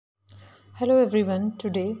Hello everyone,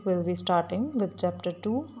 today we'll be starting with chapter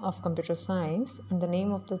 2 of computer science, and the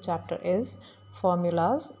name of the chapter is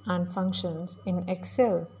Formulas and Functions in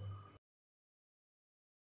Excel.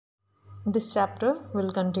 This chapter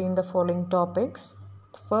will contain the following topics.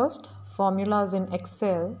 First, formulas in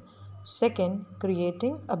Excel. Second,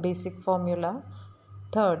 creating a basic formula.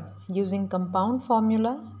 Third, using compound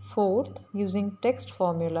formula. Fourth, using text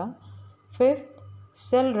formula. Fifth,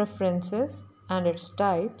 cell references and its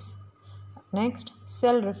types. Next,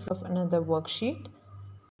 cell reference of another worksheet.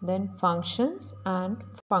 Then functions and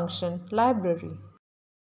function library.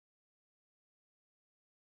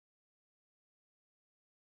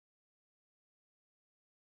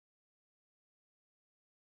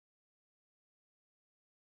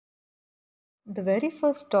 The very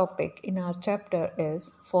first topic in our chapter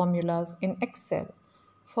is formulas in Excel.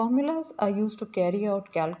 Formulas are used to carry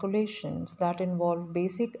out calculations that involve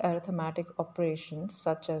basic arithmetic operations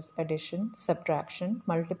such as addition, subtraction,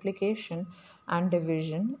 multiplication, and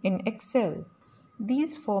division in Excel.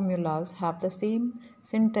 These formulas have the same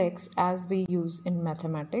syntax as we use in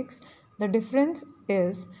mathematics. The difference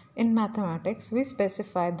is in mathematics we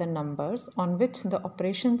specify the numbers on which the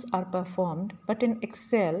operations are performed, but in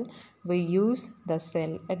Excel we use the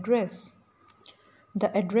cell address.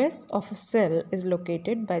 The address of a cell is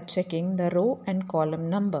located by checking the row and column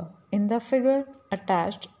number. In the figure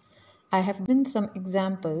attached, I have given some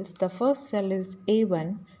examples. The first cell is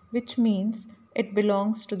A1, which means it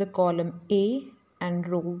belongs to the column A and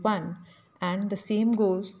row 1, and the same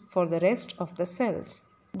goes for the rest of the cells.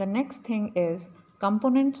 The next thing is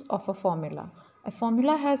components of a formula. A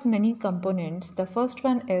formula has many components. The first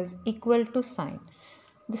one is equal to sign.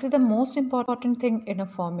 This is the most important thing in a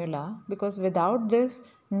formula because without this,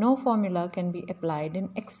 no formula can be applied in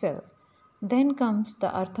Excel. Then comes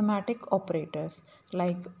the arithmetic operators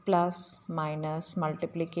like plus, minus,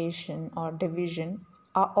 multiplication or division.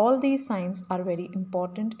 All these signs are very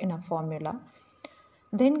important in a formula.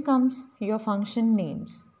 Then comes your function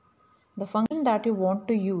names. The function that you want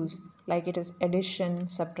to use, like it is addition,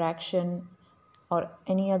 subtraction, or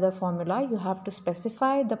any other formula, you have to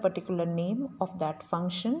specify the particular name of that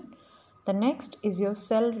function. The next is your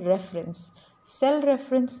cell reference. Cell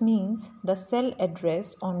reference means the cell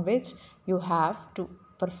address on which you have to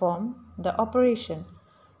perform the operation.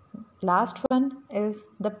 Last one is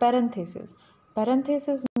the parenthesis.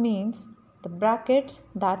 Parenthesis means the brackets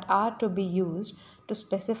that are to be used to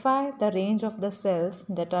specify the range of the cells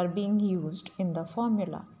that are being used in the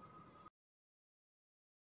formula.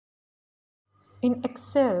 In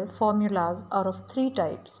Excel, formulas are of three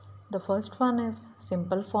types. The first one is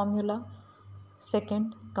simple formula,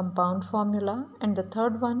 second compound formula, and the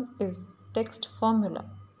third one is text formula.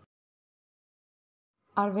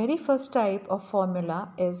 Our very first type of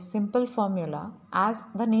formula is simple formula. As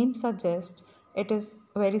the name suggests, it is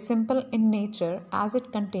very simple in nature as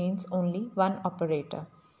it contains only one operator.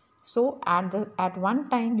 So at one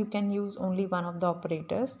time you can use only one of the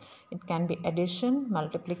operators. It can be addition,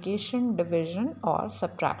 multiplication, division or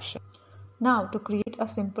subtraction. Now to create a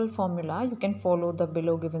simple formula, you can follow the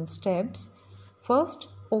below given steps. First,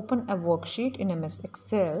 open a worksheet in MS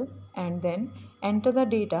Excel and then enter the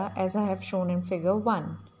data as I have shown in figure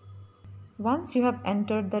 1. Once you have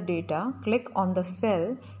entered the data, click on the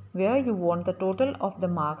cell where you want the total of the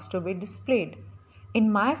marks to be displayed.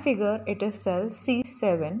 In my figure, it is cell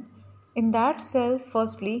C7. In that cell,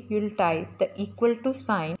 firstly, you will type the equal to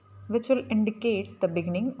sign, which will indicate the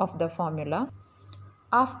beginning of the formula.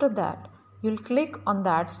 After that, you will click on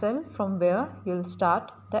that cell from where you will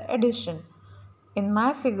start the addition. In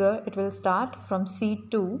my figure, it will start from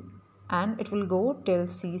C2 and it will go till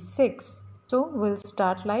C6. So, we will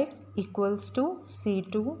start like equals to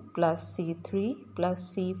C2 plus C3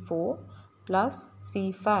 plus C4 plus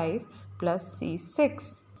C5 plus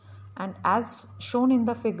C6. And as shown in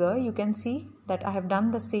the figure, you can see that I have done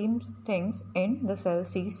the same things in the cell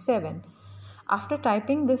C7. After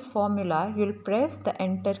typing this formula, you will press the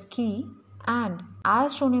enter key and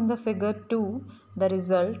as shown in the figure 2, the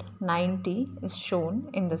result 90 is shown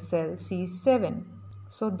in the cell C7.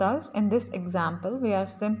 So thus in this example, we are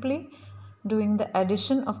simply doing the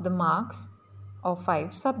addition of the marks of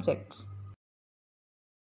 5 subjects.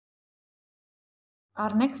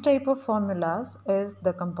 Our next type of formulas is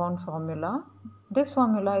the compound formula. This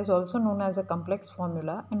formula is also known as a complex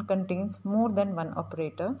formula and contains more than one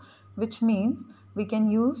operator, which means we can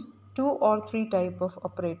use 2 or 3 type of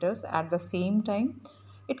operators at the same time.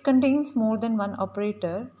 It contains more than one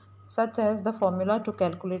operator, such as the formula to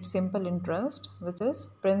calculate simple interest, which is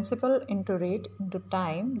principal into rate into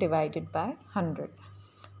time divided by 100.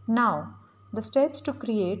 Now, the steps to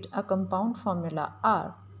create a compound formula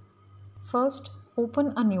are: First,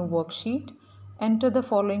 open a new worksheet. Enter the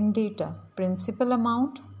following data: principal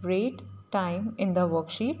amount, rate, time in the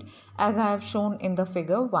worksheet as I have shown in the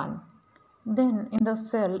figure 1. Then in the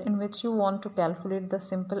cell in which you want to calculate the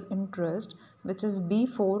simple interest, which is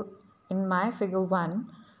B4 in my figure 1,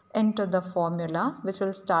 enter the formula which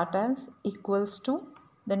will start as equals to,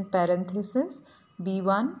 then parenthesis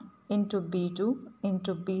B1 into B2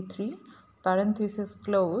 into B3, parenthesis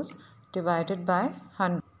close, divided by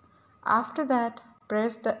 100. After that,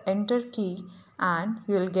 press the enter key and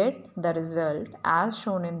you will get the result as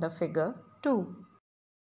shown in the figure 2.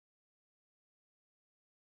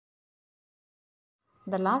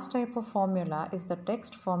 The last type of formula is the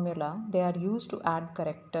text formula. They are used to add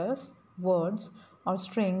characters, words or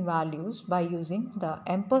string values by using the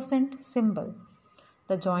ampersand symbol.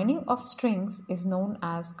 The joining of strings is known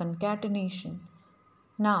as concatenation.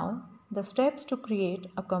 Now, the steps to create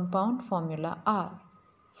a compound formula are: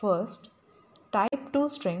 first, type two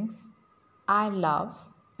strings I love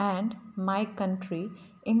and my country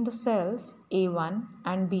in the cells A1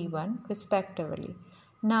 and B1 respectively.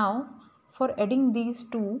 Now, for adding these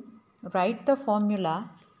two, write the formula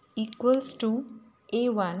equals to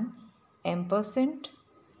A1 ampersand,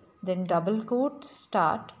 then double quote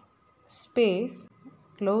start, space,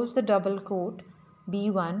 close the double quote,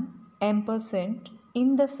 B1 ampersand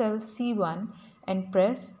in the cell C1 and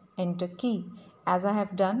press enter key as I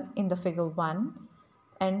have done in the figure 1.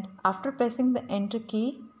 And after pressing the enter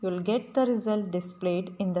key, you will get the result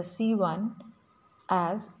displayed in the C1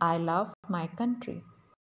 as I love my country.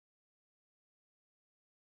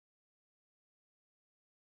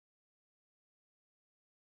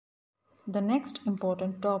 The next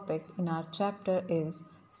important topic in our chapter is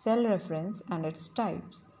cell reference and its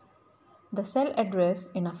types. The cell address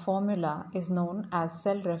in a formula is known as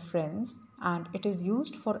cell reference and it is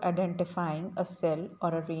used for identifying a cell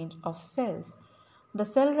or a range of cells. The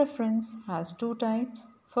cell reference has two types.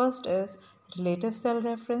 First is relative cell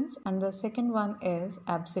reference and the second one is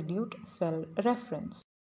absolute cell reference.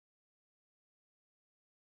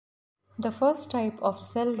 The first type of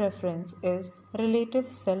cell reference is relative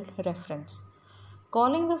cell reference.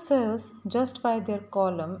 Calling the cells just by their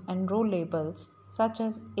column and row labels such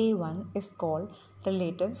as A1 is called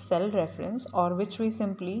relative cell reference, or which we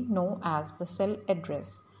simply know as the cell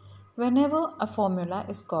address. Whenever a formula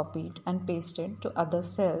is copied and pasted to other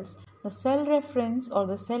cells, the cell reference or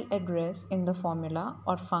the cell address in the formula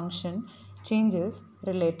or function changes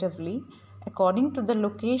relatively according to the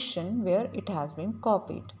location where it has been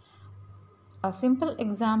copied. A simple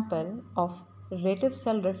example of relative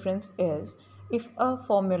cell reference is if a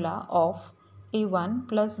formula of A1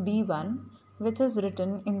 plus B1, which is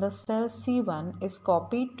written in the cell C1, is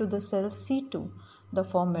copied to the cell C2, the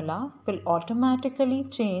formula will automatically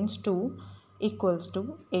change to equals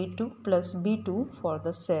to A2 plus B2 for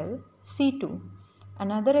the cell C2.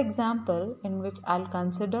 Another example in which I'll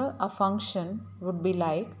consider a function would be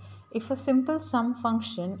like if a simple sum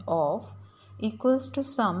function of equals to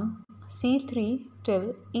sum C3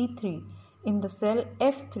 till E3 in the cell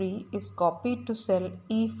F3 is copied to cell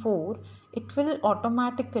E4, it will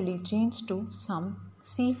automatically change to sum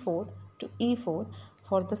C4 to E4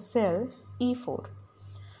 for the cell E4.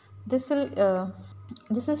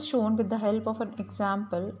 This is shown with the help of an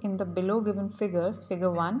example in the below given figures,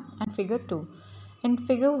 figure 1 and figure 2. In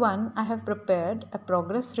figure 1, I have prepared a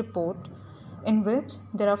progress report in which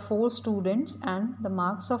there are 4 students and the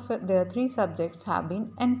marks of their 3 subjects have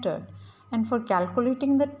been entered. And for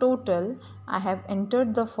calculating the total, I have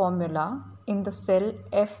entered the formula in the cell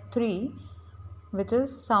F3, which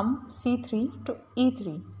is sum C3 to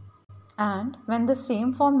E3. And when the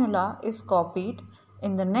same formula is copied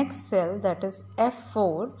in the next cell, that is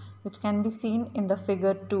F4, which can be seen in the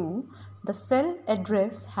figure 2, the cell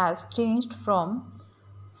address has changed from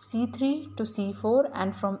C3 to C4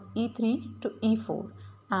 and from E3 to E4.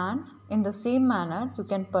 And in the same manner, you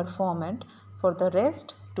can perform it for the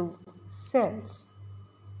rest 2 cells.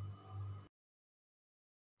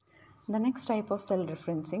 The next type of cell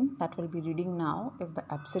referencing that we'll be reading now is the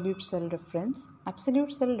absolute cell reference.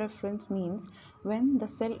 Absolute cell reference means when the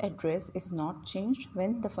cell address is not changed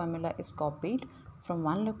when the formula is copied from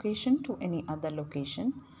one location to any other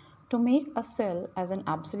location. To make a cell as an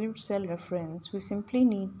absolute cell reference, we simply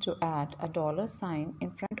need to add a $sign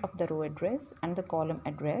in front of the row address and the column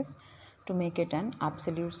address to make it an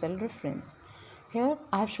absolute cell reference. Here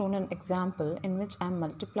I have shown an example in which I am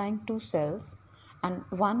multiplying 2 cells and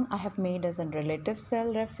one I have made as a relative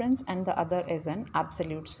cell reference and the other is an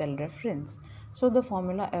absolute cell reference. So the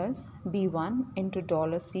formula is B1 into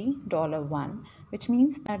 $C $1, which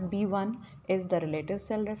means that B1 is the relative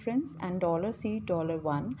cell reference and $C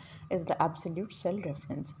 $1 is the absolute cell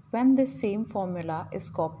reference. When this same formula is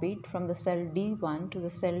copied from the cell D1 to the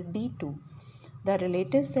cell D2, the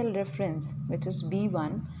relative cell reference, which is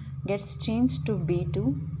B1, gets changed to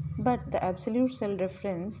B2, but the absolute cell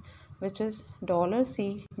reference, which is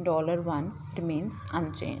 $C $1, remains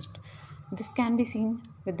unchanged. This can be seen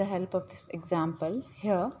with the help of this example.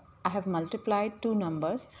 Here I have multiplied two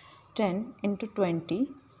numbers, 10 into 20,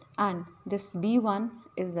 and this B1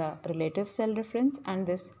 is the relative cell reference and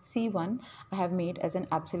this C1 I have made as an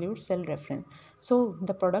absolute cell reference. So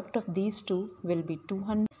the product of these two will be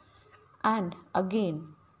 200. And again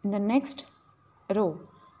in the next row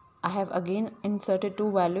I have again inserted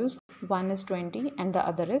two values, one is 20 and the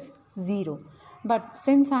other is 0. But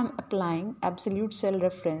since I am applying absolute cell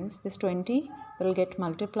reference, this 20 will get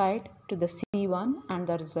multiplied to the C1 and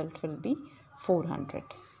the result will be 400.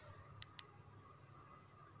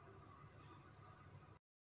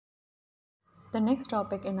 The next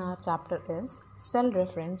topic in our chapter is cell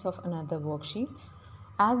reference of another worksheet.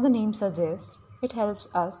 As the name suggests, it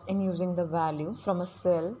helps us in using the value from a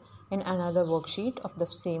cell in another worksheet of the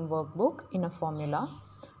same workbook in a formula.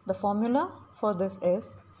 The formula for this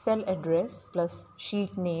is cell address plus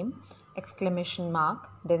sheet name, exclamation mark,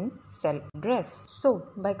 then cell address. So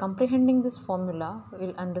by comprehending this formula,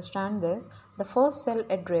 we'll understand this. The first cell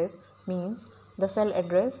address means the cell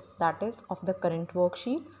address that is of the current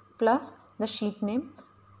worksheet plus the sheet name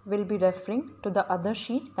will be referring to the other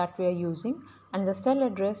sheet that we are using, and the cell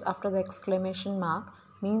address after the exclamation mark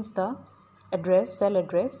means the cell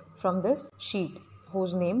address from this sheet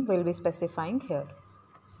whose name will be specifying here.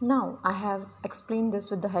 Now I have explained this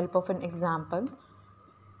with the help of an example.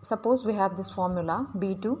 Suppose we have this formula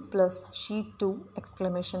B2 plus sheet 2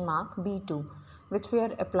 exclamation mark B2, which we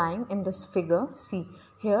are applying in this figure C.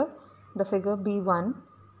 Here the figure B1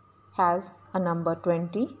 has a number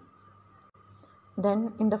 20.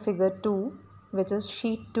 Then in the figure 2, which is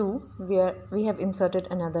sheet 2, we have inserted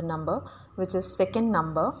another number which is second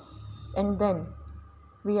number, and then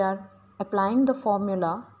we are applying the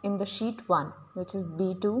formula in the sheet 1, which is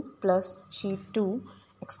B2 plus sheet 2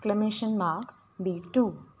 exclamation mark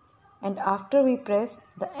B2, and after we press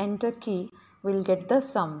the enter key we'll get the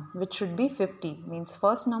sum, which should be 50, means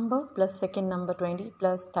first number plus second number 20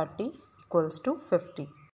 plus 30 equals to 50.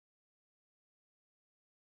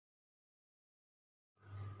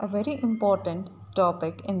 A very important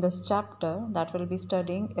topic in this chapter that we'll be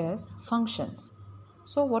studying is functions.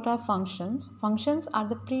 So what are functions? Functions are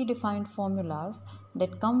the predefined formulas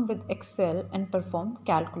that come with Excel and perform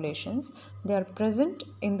calculations. They are present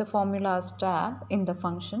in the formulas tab in the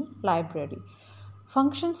function library.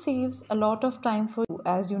 Function saves a lot of time for you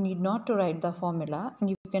as you need not to write the formula and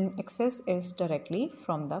you can access it directly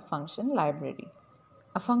from the function library.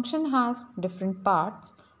 A function has different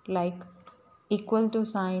parts like equal to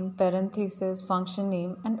sign, parenthesis, function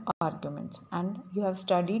name and arguments, and you have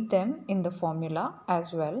studied them in the formula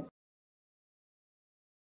as well.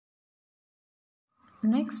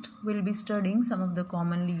 Next, we'll be studying some of the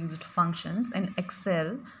commonly used functions in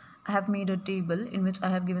Excel. I have made a table in which I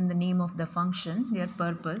have given the name of the function, their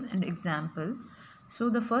purpose and example. So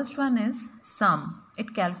the first one is sum.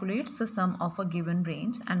 It calculates the sum of a given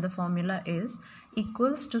range and the formula is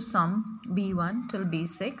equals to sum B1 till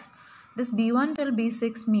B6. This B1 till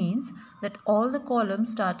B6 means that all the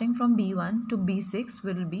columns starting from B1 to B6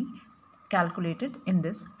 will be calculated in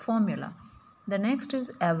this formula. The next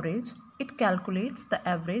is average. It calculates the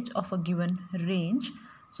average of a given range.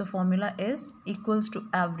 So formula is equals to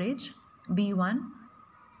average B1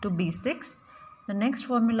 to B6. The next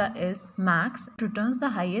formula is max. It returns the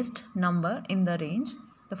highest number in the range.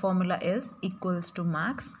 The formula is equals to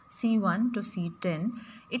max C1 to C10.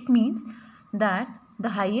 It means that the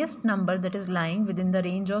highest number that is lying within the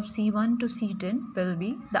range of C1 to C10 will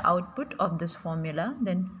be the output of this formula.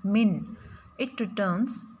 Then min. It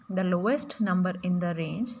returns the lowest number in the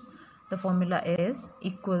range. The formula is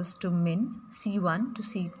equals to min C1 to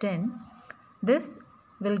C10. This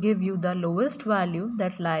will give you the lowest value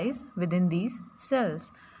that lies within these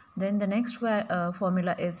cells. Then the next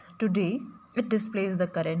formula is today. It displays the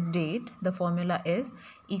current date. The formula is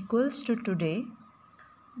equals to today.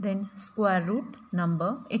 Then square root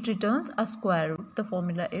number. It returns a square root. The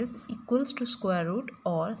formula is equals to square root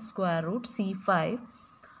or square root C5.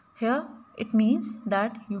 Here it means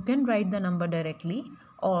that you can write the number directly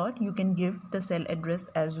or you can give the cell address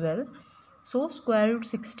as well. So square root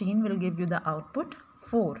 16 will give you the output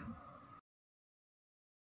 4.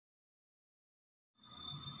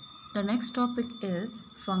 The next topic is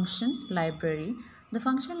function library. The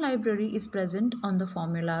function library is present on the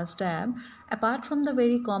formulas tab. Apart from the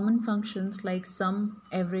very common functions like sum,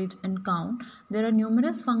 average and count, there are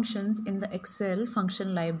numerous functions in the Excel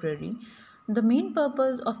function library. The main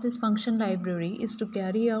purpose of this function library is to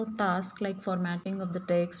carry out tasks like formatting of the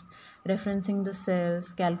text, referencing the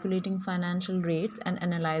cells, calculating financial rates and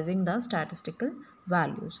analyzing the statistical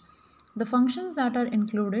values. The functions that are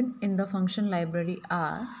included in the function library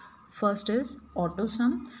are: first is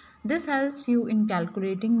AutoSum. This helps you in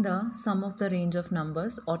calculating the sum of the range of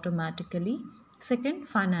numbers automatically. Second,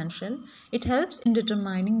 Financial. It helps in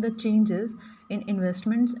determining the changes in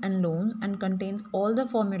investments and loans and contains all the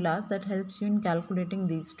formulas that helps you in calculating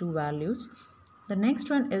these two values. The next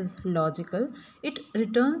one is Logical. It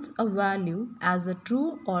returns a value as a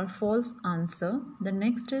true or false answer. The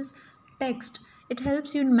next is Text. It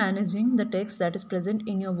helps you in managing the text that is present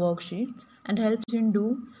in your worksheets and helps you in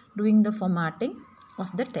doing the formatting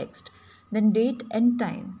of the text. Then Date and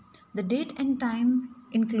Time. The date and time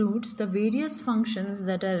includes the various functions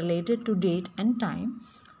that are related to date and time.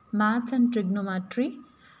 Maths and trigonometry.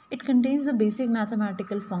 It contains the basic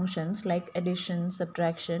mathematical functions like addition,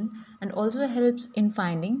 subtraction, and also helps in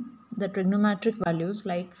finding the trigonometric values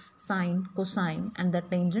like sine, cosine, and the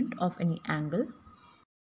tangent of any angle.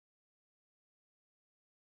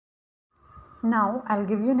 Now I'll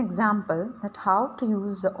give you an example that how to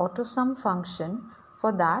use the AutoSum function.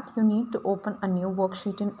 For that you need to open a new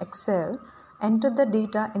worksheet in Excel, enter the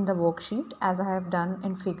data in the worksheet as I have done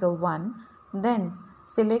in figure 1, then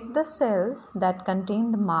select the cells that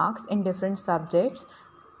contain the marks in different subjects.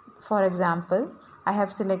 For example, I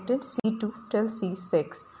have selected C2 till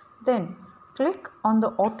C6. Then click on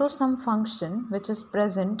the AutoSum function which is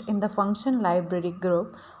present in the function library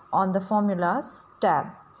group on the formulas tab.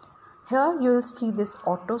 Here you will see this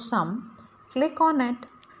AutoSum. Click on it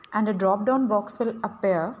and a drop down box will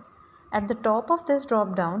appear. At the top of this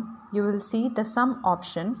drop down you will see the sum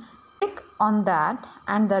option. Click on that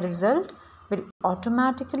and the result will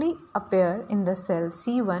automatically appear in the cell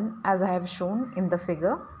C1 as I have shown in the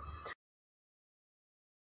figure.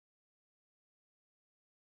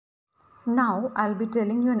 Now I'll be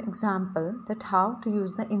telling you an example that how to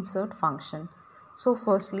use the insert function. So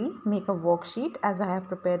firstly, make a worksheet as I have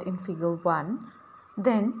prepared in figure 1.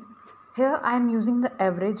 Then here I am using the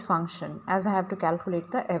average function as I have to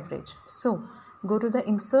calculate the average. So go to the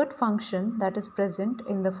insert function that is present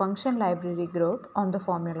in the function library group on the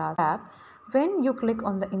formulas tab. When you click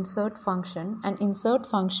on the insert function, an insert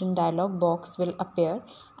function dialog box will appear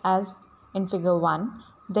as in figure 1.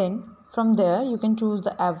 Then from there you can choose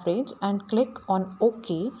the average and click on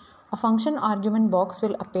OK. A function argument box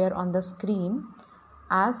will appear on the screen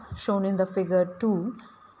as shown in the figure 2.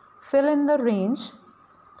 Fill in the range,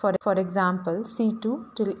 for example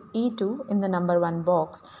C2 till E2 in the number 1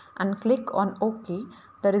 box and click on OK.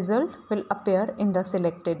 The result will appear in the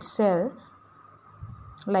selected cell.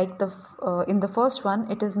 Like in the first one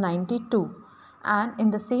it is 92, and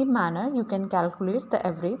in the same manner you can calculate the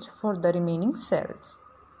average for the remaining cells.